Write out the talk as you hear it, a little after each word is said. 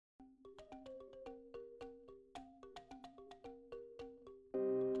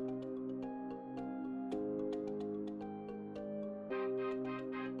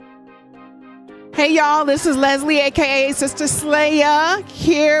Hey y'all, this is Leslie, aka SistaSlayer,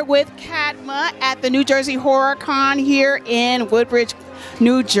 here with CADMA at the New Jersey Horror Con here in Woodbridge,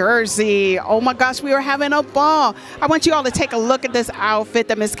 New Jersey. Oh my gosh, we are having a ball. I want you all to take a look at this outfit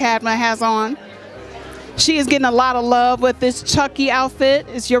that Miss CADMA has on. She is getting a lot of love with this Chucky outfit.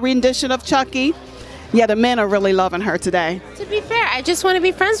 It's your rendition of Chucky. Yeah, the men are really loving her today. To be fair, I just want to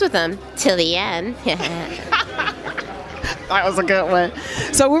be friends with them till the end. That was a good one.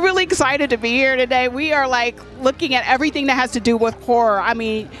 So we're really excited to be here today. We are like looking at everything that has to do with horror. I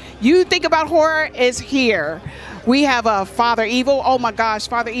mean, you think about horror, it's here. We have a Father Evil. Oh my gosh,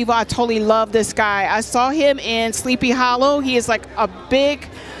 Father Evil, I totally love this guy. I saw him in Sleepy Hollow. He is like a big,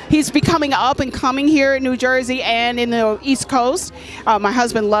 he's becoming up and coming here in New Jersey and in the East Coast. My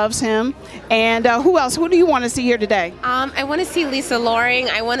husband loves him. And who else? Who do you want to see here today? I want to see Lisa Loring.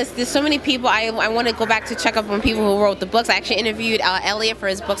 There's so many people. I want to go back to check up on people who wrote the books. I actually interviewed Elliot for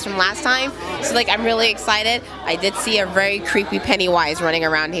his books from last time. So like, I'm really excited. I did see a very creepy Pennywise running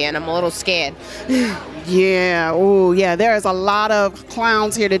around here and I'm a little scared. Yeah, oh yeah, there is a lot of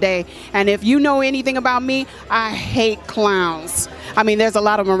clowns here today. And if you know anything about me, I hate clowns. I mean, there's a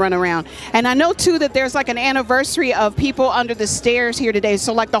lot of them running around. And I know too that there's like an anniversary of People Under the Stairs here today.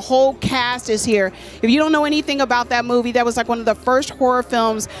 So like the whole cast is here. If you don't know anything about that movie, that was like one of the first horror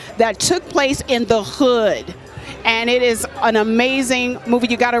films that took place in the hood. And it is an amazing movie.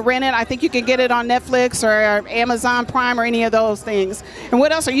 You got to rent it. I think you can get it on Netflix or Amazon Prime or any of those things. And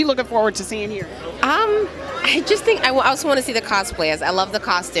what else are you looking forward to seeing here? I just think I also want to see the cosplayers. I love the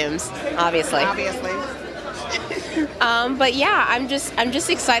costumes, obviously. But yeah, I'm just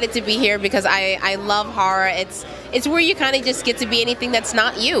excited to be here because I love horror. It's where you kind of just get to be anything that's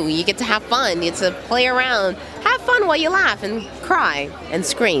not you. You get to have fun. You get to play around, have fun while you laugh and cry and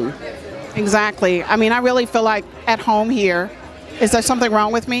scream. Exactly. I mean, I really feel like at home here. Is there something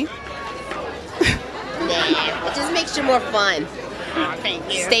wrong with me? Nah, it just makes you more fun. Oh, thank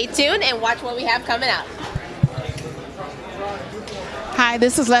you. Stay tuned and watch what we have coming up. Hi,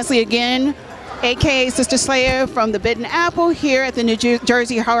 this is Leslie again, aka SistaSlayer from the Bitten Apple here at the New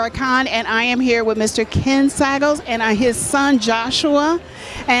Jersey Horror Con, and I am here with Mr. Ken Sagoes and his son Joshua.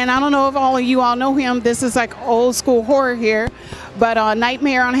 And I don't know if all of you all know him. This is like old school horror here, but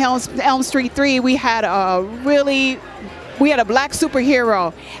Nightmare on Elm Street 3, we had a black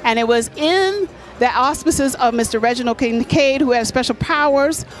superhero, and it was in the auspices of Mr. Reginald Kincaid, who had special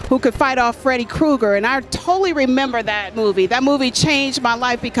powers, who could fight off Freddy Krueger. And I totally remember that movie. That movie changed my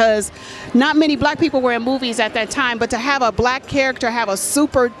life because not many black people were in movies at that time, but to have a black character have a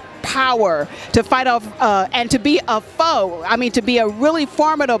super power to fight off and to be a foe, I mean to be a really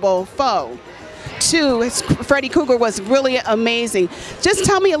formidable foe to Freddy Krueger was really amazing. Just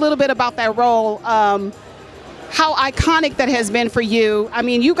tell me a little bit about that role. How iconic that has been for you. I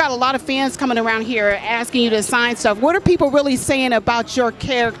mean, you got a lot of fans coming around here asking you to sign stuff. What are people really saying about your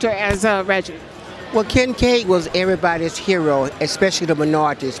character as Reggie? Well, Kincaid was everybody's hero, especially the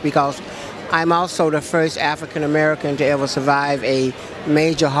minorities, because I'm also the first African American to ever survive a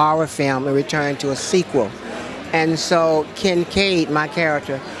major horror film and return to a sequel. And so Kincaid, my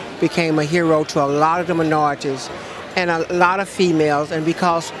character, became a hero to a lot of the minorities and a lot of females, and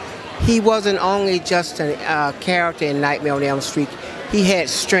because he wasn't only just a character in Nightmare on Elm Street. He had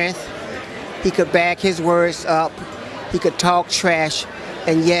strength. He could back his words up. He could talk trash,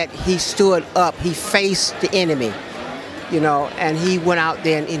 and yet he stood up. He faced the enemy, you know, and he went out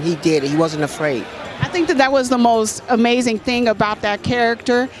there and he did it. He wasn't afraid. I think that was the most amazing thing about that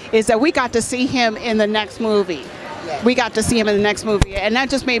character is that we got to see him in the next movie. We got to see him in the next movie, and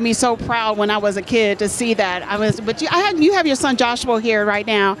that just made me so proud when I was a kid to see that. But you have your son Joshua here right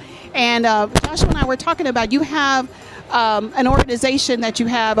now. And Joshua and I were talking about, you have an organization that you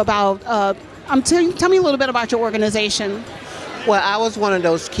have about, tell me a little bit about your organization. Well, I was one of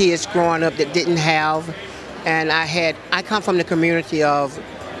those kids growing up that didn't have, and I come from the community of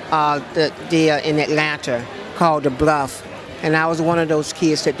in Atlanta called The Bluff, and I was one of those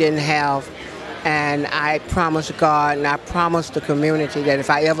kids that didn't have, and I promised God and I promised the community that if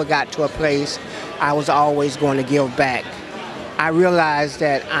I ever got to a place, I was always going to give back. I realized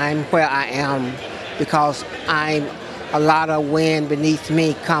that I'm where I am because a lot of wind beneath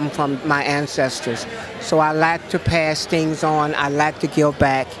me come from my ancestors. So I like to pass things on. I like to give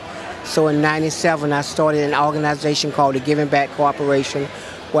back. So in '97, I started an organization called the Giving Back Corporation,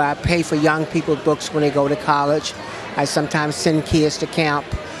 where I pay for young people's books when they go to college. I sometimes send kids to camp.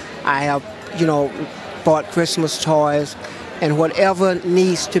 I have, bought Christmas toys, and whatever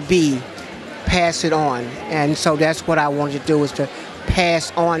needs to be, pass it on. And so that's what I wanted to do, is to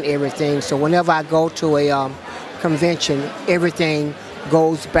pass on everything. So whenever I go to a convention, everything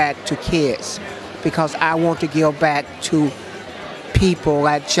goes back to kids. because I want to give back to people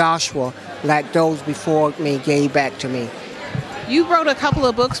like Joshua, like those before me gave back to me. You wrote a couple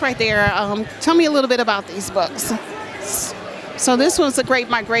of books right there. Tell me a little bit about these books. So this was The Great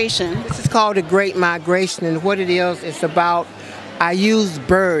Migration. This is called The Great Migration, and what it is, it's about, I use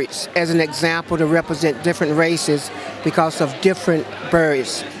birds as an example to represent different races because of different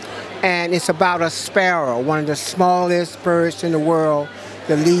birds. And it's about a sparrow, one of the smallest birds in the world,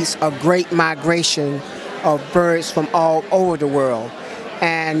 that leads a great migration of birds from all over the world.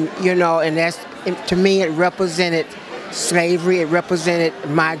 And, you know, and that's, to me, it represented slavery, it represented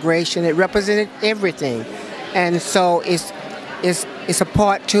migration, it represented everything. And so it's a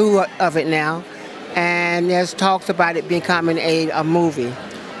part 2 of it now, and there's talks about it becoming a movie.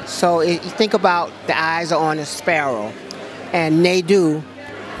 So you think about the eyes are on a sparrow, and Nadu,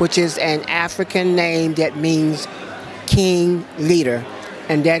 which is an African name that means king, leader,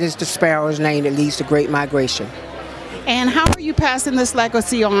 and that is the sparrow's name that leads to Great Migration. And how are you passing this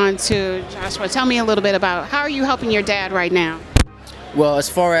legacy on to Joshua? Tell me a little bit about how are you helping your dad right now? Well, as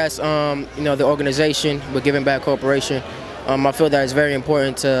far as you know, the organization with Giving Back Corporation, I feel that it's very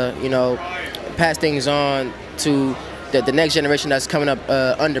important to, you know, pass things on to the next generation that's coming up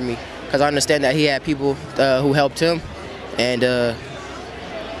under me, because I understand that he had people who helped him, and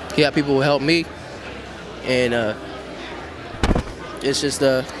he had people who helped me, and it's just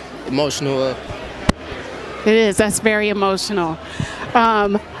emotional. It is. That's very emotional.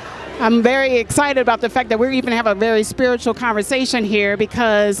 I'm very excited about the fact that we even have a very spiritual conversation here,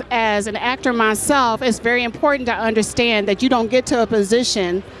 because as an actor myself, it's very important to understand that you don't get to a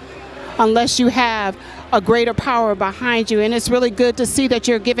position unless you have a greater power behind you. And it's really good to see that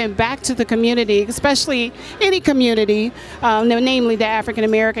you're giving back to the community, especially any community, namely the African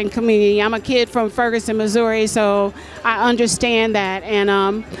American community. I'm a kid from Ferguson, Missouri, so I understand that.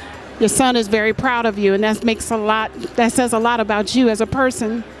 And your son is very proud of you, and that says a lot about you as a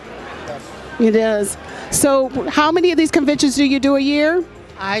person. It is. So how many of these conventions do you do a year?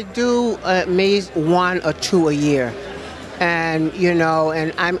 I do maybe 1 or 2 a year. And, you know,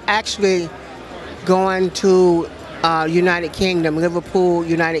 and I'm actually going to United Kingdom, Liverpool,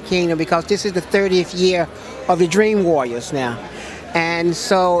 United Kingdom, because this is the 30th year of the Dream Warriors now. And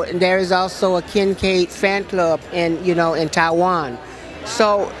so there is also a Kincaid fan club in, you know, in Taiwan.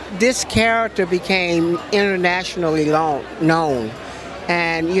 So this character became internationally known.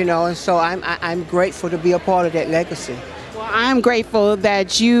 And, you know, and so I'm grateful to be a part of that legacy. Well, I'm grateful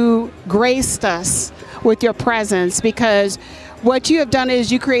that you graced us with your presence, because what you have done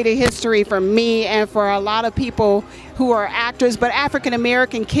is you created history for me and for a lot of people who are actors, but African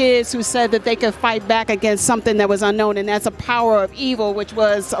American kids who said that they could fight back against something that was unknown, and that's a power of evil, which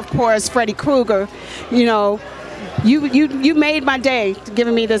was, of course, Freddy Krueger. You know, you made my day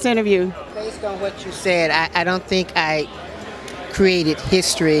giving me this interview. Based on what you said, I don't think I created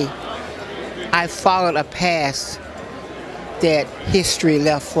history. I followed a path that history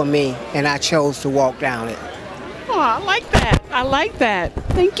left for me, and I chose to walk down it. Oh, I like that. I like that.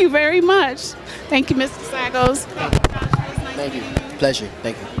 Thank you very much. Thank you, Mr. Sagoes. Thank you. Pleasure.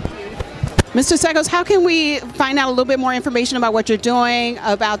 Thank you. Mr. Sagoes, how can we find out a little bit more information about what you're doing,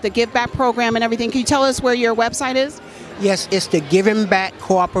 about the Give Back program and everything? Can you tell us where your website is? Yes, it's the Giving Back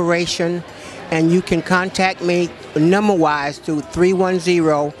Corporation, and you can contact me number-wise through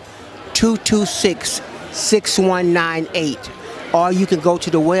 310-226-6198, or you can go to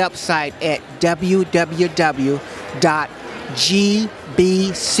the website at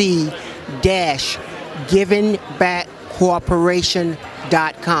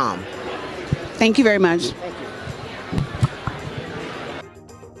www.gbc-givingbackcorporation.com. Thank you very much. Thank you.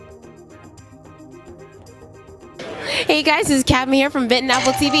 Hey guys, this is CADMA here from Bitten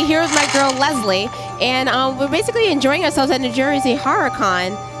Apple TV, here with my girl Leslie, and we're basically enjoying ourselves at New Jersey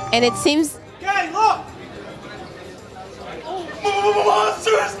HorrorCon, and it seems... Hey, look!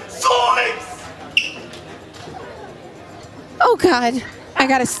 Monsters! Zoinks! Oh God, I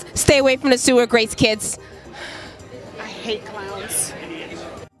gotta stay away from the sewer grates, kids. I hate clowns.